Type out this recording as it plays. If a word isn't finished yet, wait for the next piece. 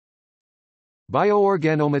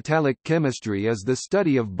Bioorganometallic chemistry is the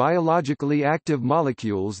study of biologically active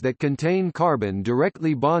molecules that contain carbon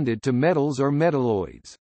directly bonded to metals or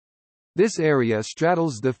metalloids. This area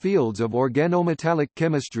straddles the fields of organometallic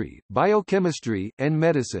chemistry, biochemistry, and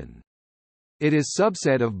medicine. It is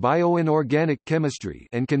subset of bioinorganic chemistry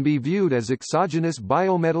and can be viewed as exogenous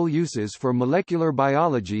biometal uses for molecular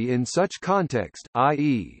biology in such context,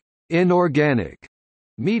 i.e., inorganic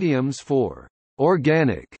mediums for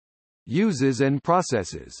organic uses and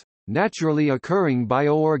processes. Naturally occurring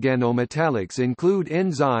bioorganometallics include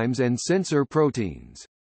enzymes and sensor proteins.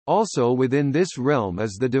 Also within this realm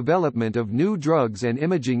is the development of new drugs and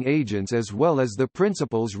imaging agents as well as the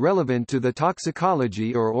principles relevant to the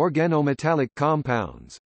toxicology or organometallic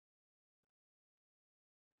compounds.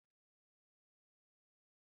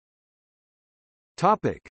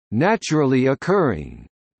 Topic: Naturally occurring.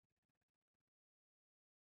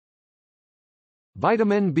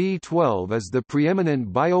 Vitamin B12 is the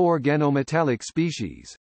preeminent bioorganometallic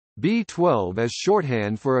species. B12 is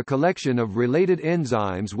shorthand for a collection of related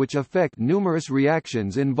enzymes which affect numerous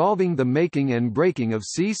reactions involving the making and breaking of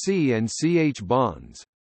CC and CH bonds.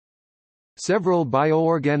 Several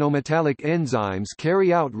bioorganometallic enzymes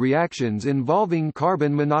carry out reactions involving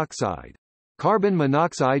carbon monoxide. Carbon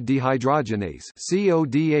monoxide dehydrogenase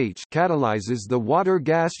 (CODH) catalyzes the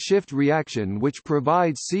water-gas shift reaction which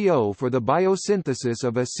provides CO for the biosynthesis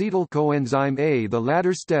of acetyl coenzyme A. The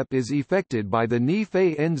latter step is effected by the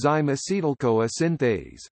Ni-Fe enzyme acetyl-CoA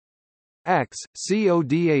synthase. AX,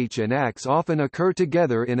 CODH and AX often occur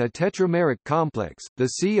together in a tetrameric complex,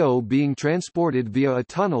 the CO being transported via a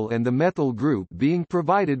tunnel and the methyl group being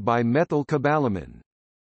provided by methylcobalamin.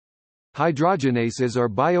 Hydrogenases are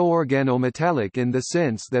bioorganometallic in the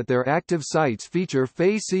sense that their active sites feature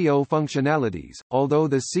Fe-CO functionalities, although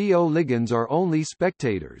the CO ligands are only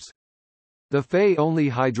spectators. The Fe-only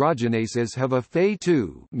hydrogenases have a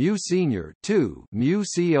Fe2 mu senior 2 mu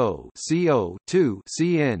CO CO 2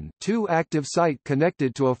 CN 2 active site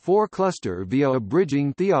connected to a 4 cluster via a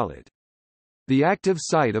bridging thiolate. The active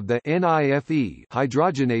site of the NIFE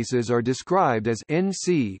hydrogenases are described as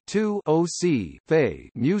NC2OC Fe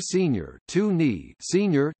mu senior 2 Ni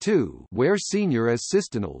senior 2, where senior is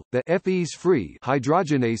cysteinyl. The FEs-free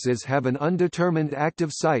hydrogenases have an undetermined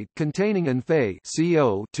active site containing an Fe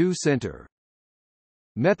CO2 center.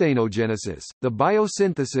 Methanogenesis, the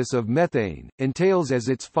biosynthesis of methane, entails as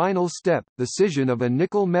its final step the scission of a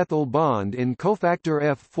nickel-methyl bond in cofactor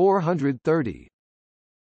F430.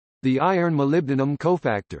 The iron-molybdenum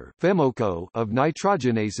cofactor of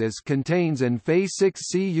nitrogenases contains an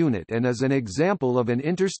Fe6C unit and is an example of an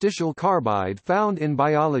interstitial carbide found in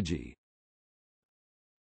biology.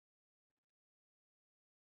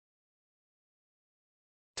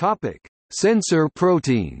 Topic: Sensor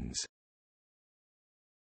proteins.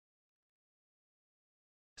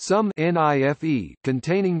 Some NIFE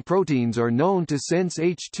containing proteins are known to sense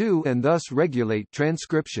H2 and thus regulate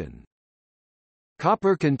transcription.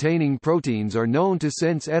 Copper-containing proteins are known to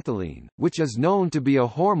sense ethylene, which is known to be a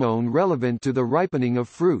hormone relevant to the ripening of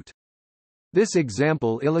fruit. This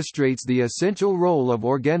example illustrates the essential role of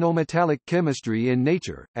organometallic chemistry in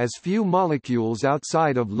nature, as few molecules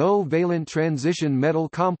outside of low-valent transition metal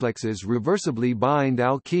complexes reversibly bind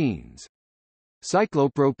alkenes.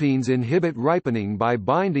 Cyclopropenes inhibit ripening by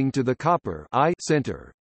binding to the copper I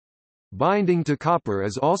center. Binding to copper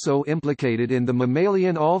is also implicated in the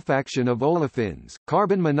mammalian olfaction of olefins.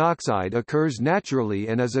 Carbon monoxide occurs naturally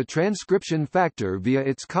and is a transcription factor via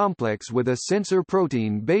its complex with a sensor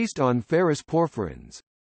protein based on ferrous porphyrins.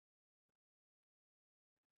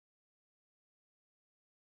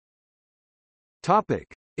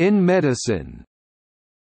 Topic: In medicine.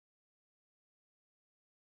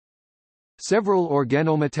 Several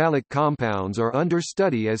organometallic compounds are under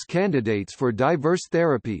study as candidates for diverse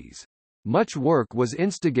therapies. Much work was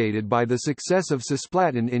instigated by the success of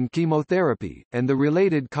cisplatin in chemotherapy, and the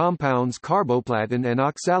related compounds carboplatin and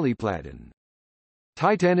oxaliplatin.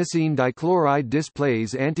 Titanosine dichloride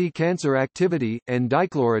displays anti-cancer activity, and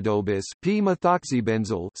dichlorodobis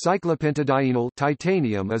p-methoxybenzyl cyclopentadienyl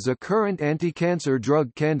titanium is a current anti-cancer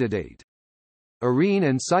drug candidate. Arene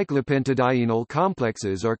and cyclopentadienyl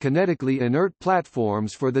complexes are kinetically inert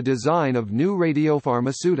platforms for the design of new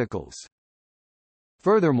radiopharmaceuticals.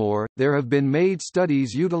 Furthermore, there have been made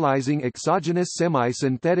studies utilizing exogenous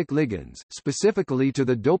semi-synthetic ligands, specifically to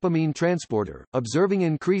the dopamine transporter, observing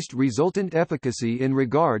increased resultant efficacy in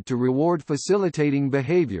regard to reward-facilitating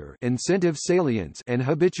behavior, incentive salience, and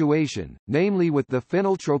habituation, namely with the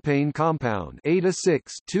phenyltropane compound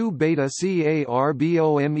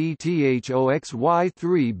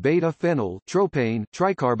Eta6-2-beta-carbomethoxy3-beta-phenyl tropane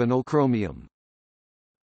tricarbonyl chromium.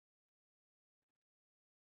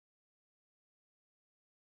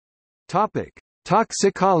 Topic: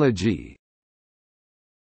 Toxicology.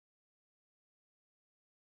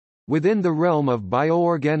 Within the realm of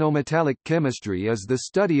bioorganometallic chemistry is the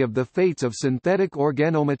study of the fates of synthetic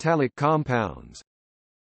organometallic compounds.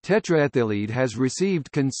 Tetraethyllead has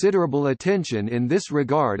received considerable attention in this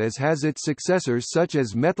regard, as has its successors such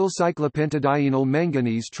as methylcyclopentadienyl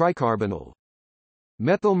manganese tricarbonyl.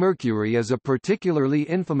 Methylmercury is a particularly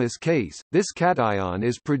infamous case. This cation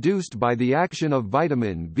is produced by the action of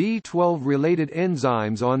vitamin B12-related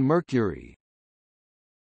enzymes on mercury.